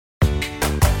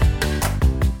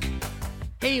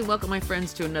Hey, welcome my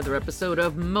friends to another episode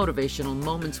of Motivational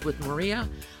Moments with Maria.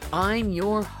 I'm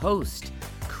your host,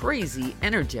 crazy,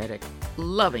 energetic,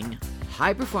 loving,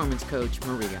 high performance coach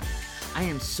Maria. I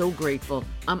am so grateful.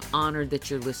 I'm honored that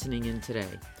you're listening in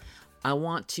today. I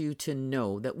want you to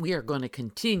know that we are going to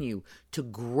continue to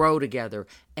grow together,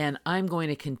 and I'm going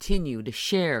to continue to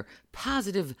share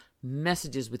positive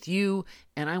messages with you,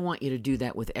 and I want you to do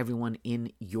that with everyone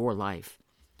in your life.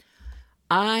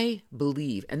 I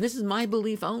believe, and this is my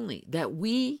belief only, that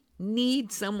we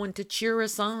need someone to cheer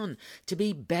us on, to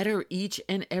be better each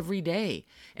and every day.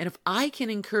 And if I can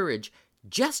encourage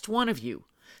just one of you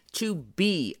to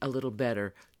be a little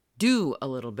better, do a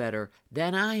little better,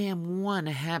 then I am one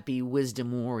happy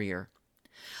wisdom warrior.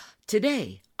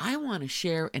 Today, I want to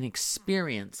share an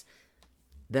experience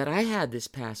that I had this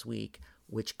past week,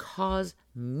 which caused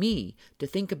me to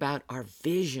think about our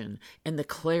vision and the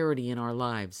clarity in our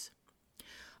lives.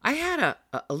 I had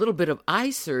a little bit of eye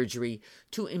surgery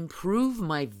to improve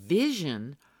my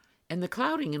vision and the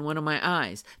clouding in one of my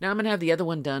eyes. Now, I'm going to have the other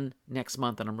one done next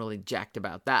month, and I'm really jacked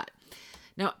about that.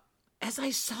 Now, as I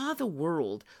saw the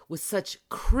world with such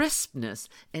crispness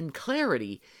and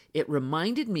clarity, it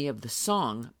reminded me of the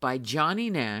song by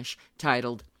Johnny Nash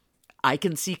titled, "I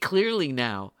Can See Clearly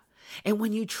Now." And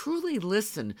when you truly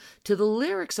listen to the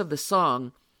lyrics of the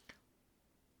song,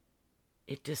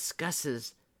 it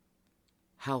discusses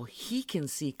how he can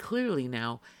see clearly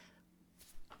now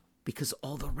because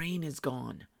all the rain is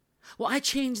gone. Well, I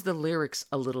changed the lyrics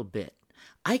a little bit.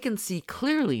 I can see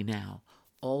clearly now,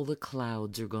 all the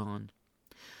clouds are gone.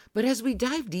 But as we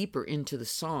dive deeper into the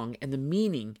song and the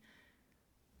meaning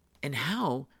and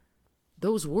how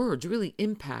those words really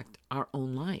impact our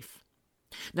own life.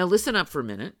 Now listen up for a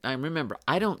minute. Remember,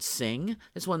 I don't sing.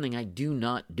 That's one thing I do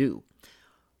not do.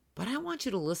 But I want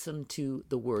you to listen to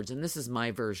the words, and this is my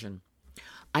version.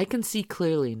 I can see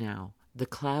clearly now, the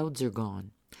clouds are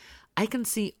gone. I can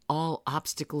see all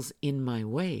obstacles in my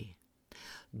way.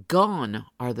 Gone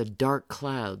are the dark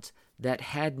clouds that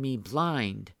had me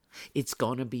blind. It's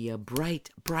gonna be a bright,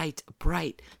 bright,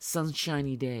 bright,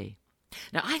 sunshiny day.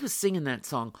 Now, I was singing that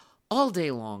song all day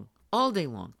long,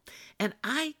 and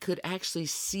I could actually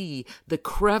see the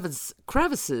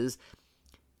crevices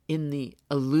in the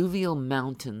alluvial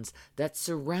mountains that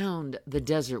surround the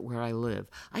desert where I live.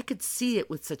 I could see it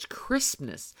with such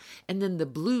crispness, and then the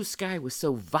blue sky was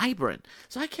so vibrant.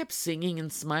 So I kept singing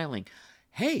and smiling.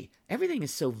 Hey, everything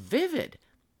is so vivid.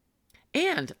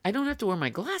 And I don't have to wear my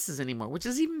glasses anymore, which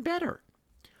is even better.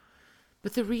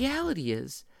 But the reality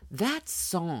is, that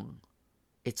song,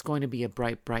 "It's going to be a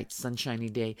bright, bright, sunshiny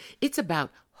day," it's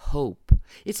about hope.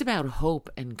 It's about hope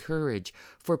and courage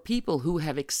for people who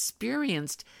have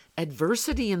experienced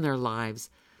adversity in their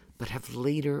lives, but have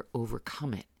later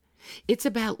overcome it. It's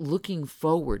about looking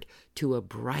forward to a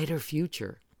brighter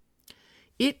future.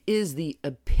 It is the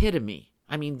epitome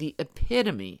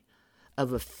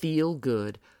of a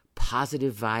feel-good,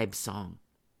 positive vibe song.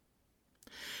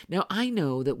 Now, I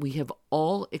know that we have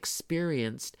all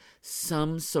experienced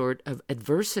some sort of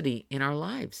adversity in our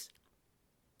lives.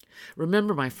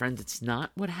 Remember, my friends, it's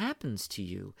not what happens to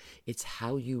you. It's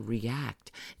how you react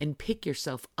and pick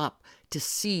yourself up to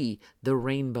see the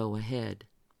rainbow ahead.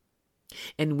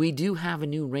 And we do have a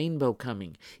new rainbow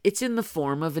coming. It's in the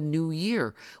form of a new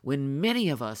year when many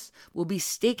of us will be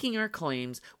staking our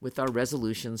claims with our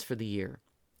resolutions for the year.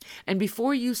 And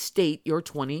before you state your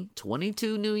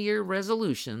 2022 New Year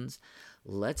resolutions,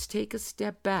 let's take a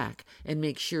step back and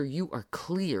make sure you are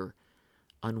clear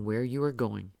on where you are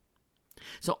going.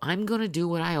 So I'm going to do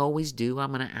what I always do.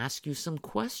 I'm going to ask you some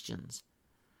questions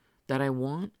that I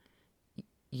want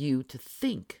you to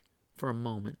think for a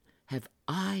moment. Have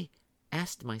I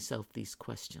asked myself these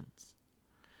questions?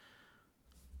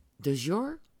 Does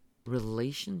your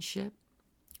relationship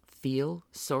feel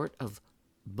sort of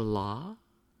blah?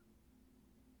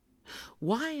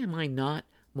 Why am I not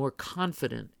more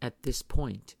confident at this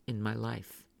point in my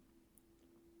life?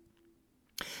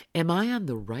 Am I on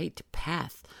the right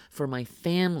path for my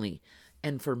family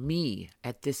and for me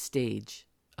at this stage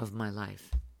of my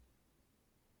life?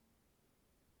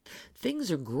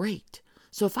 Things are great.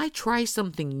 So if I try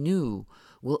something new,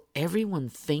 will everyone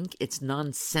think it's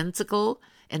nonsensical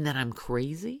and that I'm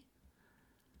crazy?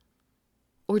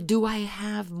 Or do I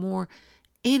have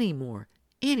any more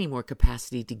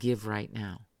capacity to give right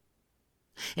now?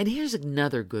 And here's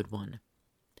another good one.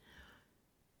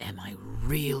 Am I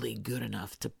really good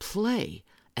enough to play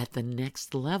at the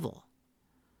next level?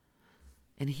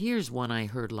 And here's one I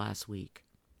heard last week.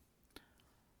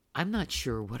 I'm not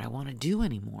sure what I want to do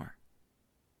anymore.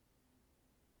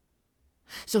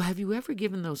 So have you ever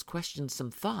given those questions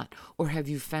some thought, or have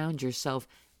you found yourself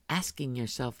asking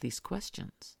yourself these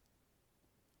questions.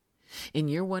 And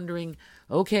you're wondering,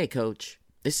 okay, coach,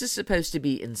 this is supposed to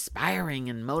be inspiring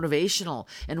and motivational,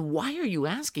 and why are you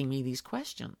asking me these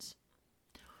questions?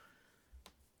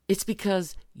 It's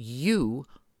because you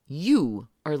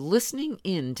are listening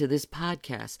in to this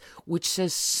podcast, which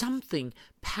says something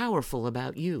powerful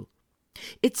about you.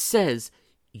 It says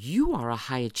you are a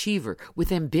high achiever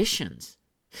with ambitions.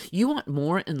 You want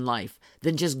more in life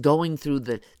than just going through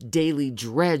the daily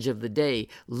dredge of the day,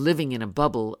 living in a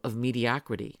bubble of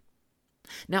mediocrity.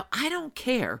 Now, I don't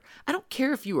care. I don't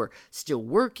care if you are still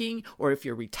working or if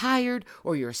you're retired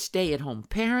or you're a stay-at-home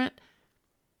parent.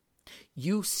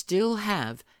 You still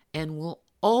have and will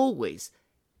always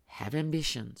have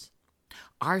ambitions.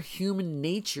 Our human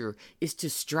nature is to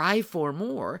strive for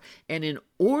more, and in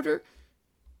order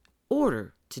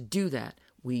to do that,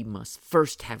 we must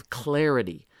first have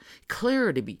clarity.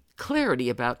 Clarity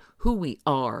about who we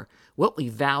are, what we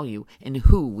value, and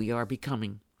who we are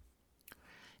becoming.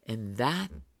 And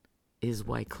that is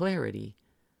why clarity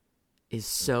is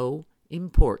so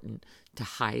important to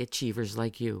high achievers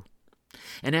like you.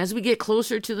 And as we get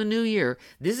closer to the new year,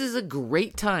 this is a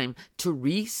great time to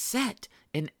reset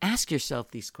and ask yourself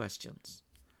these questions.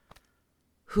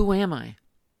 Who am I?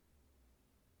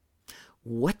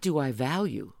 What do I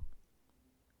value?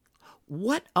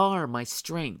 What are my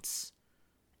strengths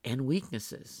and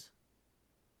weaknesses?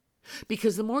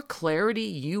 Because the more clarity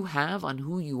you have on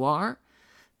who you are,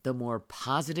 the more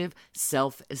positive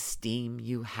self-esteem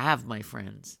you have, my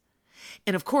friends.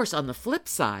 And of course, on the flip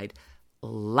side,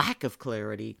 lack of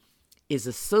clarity is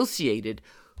associated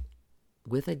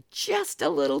with just a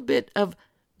little bit of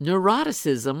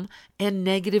neuroticism and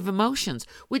negative emotions,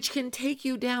 which can take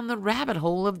you down the rabbit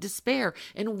hole of despair,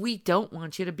 and we don't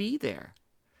want you to be there.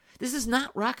 This is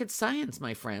not rocket science,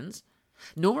 my friends,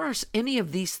 nor are any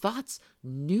of these thoughts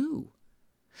new.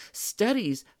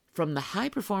 Studies from the High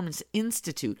Performance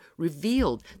Institute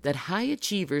revealed that high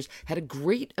achievers had a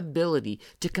great ability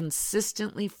to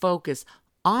consistently focus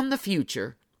on the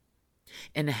future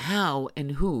and how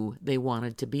and who they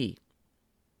wanted to be.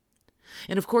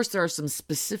 And of course, there are some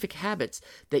specific habits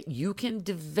that you can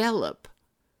develop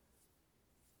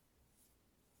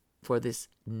for this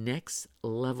next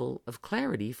level of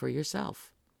clarity for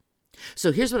yourself.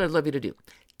 So here's what I'd love you to do.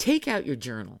 Take out your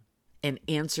journal and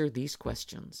answer these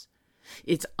questions.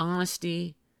 It's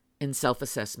honesty and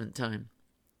self-assessment time.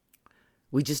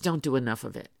 We just don't do enough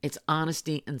of it. It's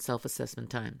honesty and self-assessment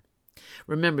time.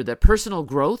 Remember that personal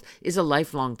growth is a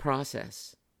lifelong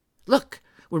process. Look,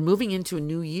 we're moving into a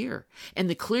new year, and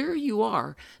the clearer you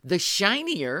are, the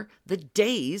shinier the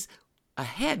days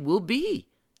ahead will be.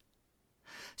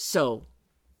 So,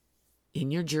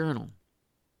 in your journal,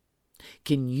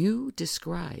 can you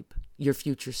describe your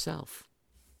future self?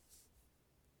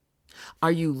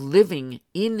 Are you living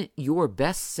in your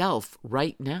best self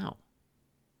right now?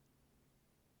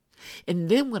 And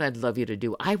then what I'd love you to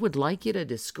do, I would like you to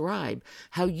describe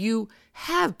how you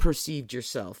have perceived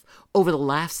yourself over the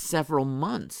last several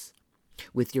months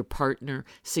with your partner,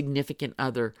 significant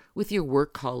other, with your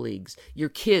work colleagues, your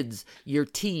kids, your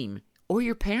team, or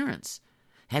your parents.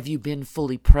 Have you been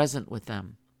fully present with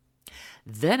them?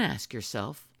 Then ask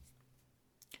yourself,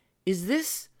 is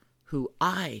this who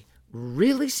I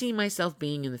really see myself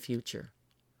being in the future?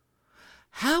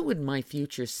 How would my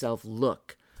future self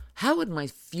look? How would my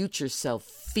future self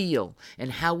feel?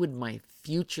 And how would my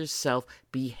future self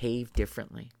behave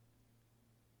differently?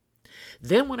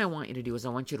 Then what I want you to do is I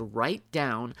want you to write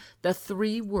down the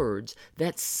 3 words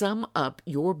that sum up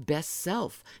your best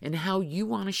self and how you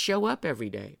want to show up every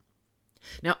day.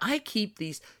 Now, I keep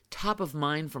these top of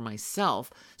mind for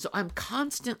myself, so I'm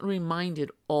constantly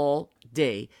reminded all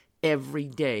day, every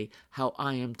day, how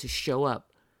I am to show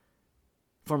up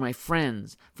for my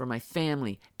friends, for my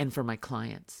family, and for my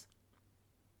clients.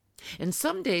 And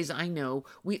some days I know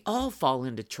we all fall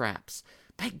into traps.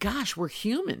 But gosh, we're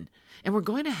human, and we're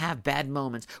going to have bad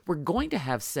moments. We're going to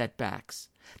have setbacks.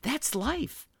 That's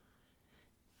life.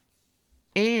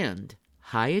 And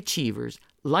high achievers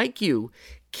like you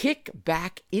kick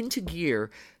back into gear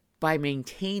by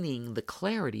maintaining the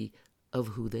clarity of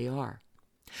who they are.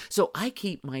 So I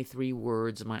keep my 3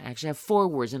 words, actually I have 4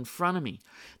 words in front of me.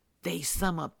 They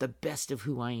sum up the best of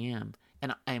who I am,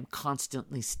 and I am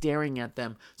constantly staring at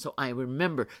them so I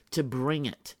remember to bring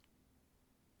it.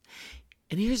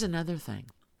 And here's another thing.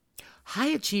 High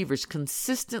achievers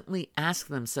consistently ask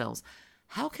themselves,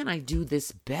 how can I do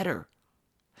this better?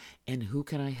 And who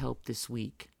can I help this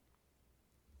week?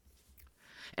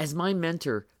 As my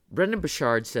mentor, Brendon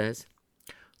Burchard, says,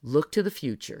 look to the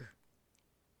future.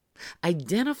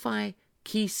 Identify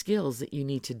key skills that you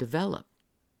need to develop.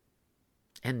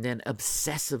 and then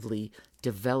obsessively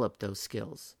develop those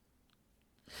skills.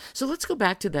 So let's go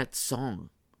back to that song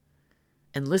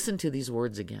and listen to these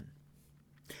words again.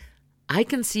 I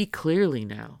can see clearly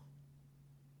now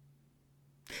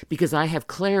because I have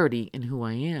clarity in who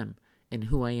I am and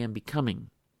who I am becoming.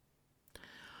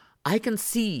 I can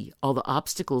see all the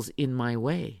obstacles in my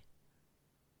way.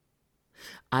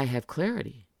 I have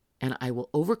clarity, and I will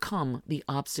overcome the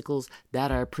obstacles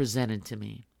that are presented to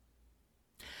me.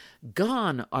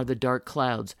 Gone are the dark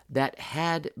clouds that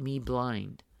had me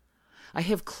blind. I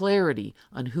have clarity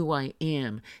on who I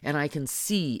am, and I can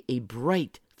see a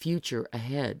bright future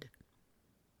ahead.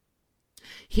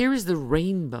 Here is the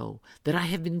rainbow that I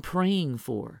have been praying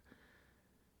for.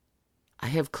 I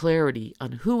have clarity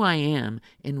on who I am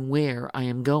and where I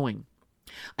am going.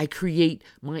 I create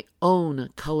my own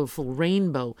colorful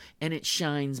rainbow, and it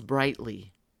shines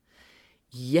brightly.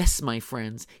 Yes, my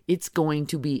friends, it's going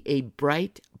to be a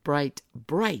bright, bright,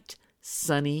 bright,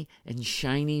 sunny and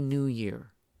shiny new year.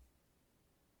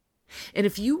 And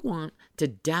if you want to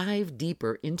dive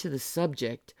deeper into the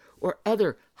subject or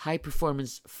other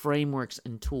high-performance frameworks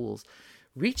and tools,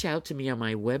 reach out to me on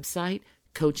my website,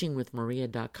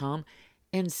 coachingwithmaria.com,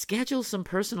 and schedule some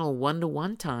personal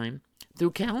one-to-one time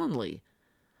through Calendly.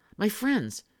 My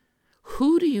friends,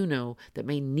 who do you know that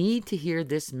may need to hear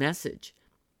this message?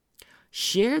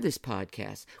 Share this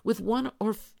podcast with one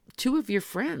or two of your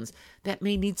friends that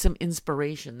may need some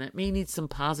inspiration, that may need some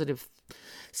positive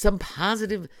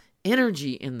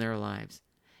energy in their lives.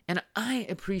 And I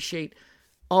appreciate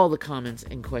all the comments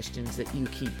and questions that you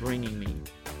keep bringing me.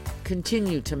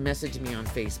 Continue to message me on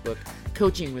Facebook,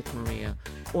 Coaching with Maria,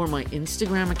 or my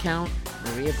Instagram account,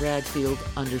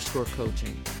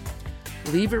 MariaBradfield_coaching.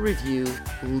 Leave a review,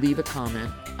 leave a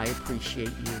comment. I appreciate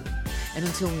you. And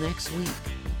until next week,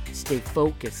 stay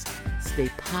focused, stay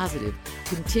positive,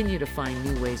 continue to find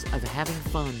new ways of having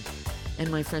fun.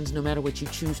 And my friends, no matter what you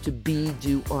choose to be,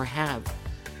 do, or have,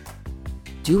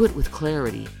 do it with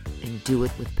clarity and do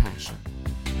it with passion.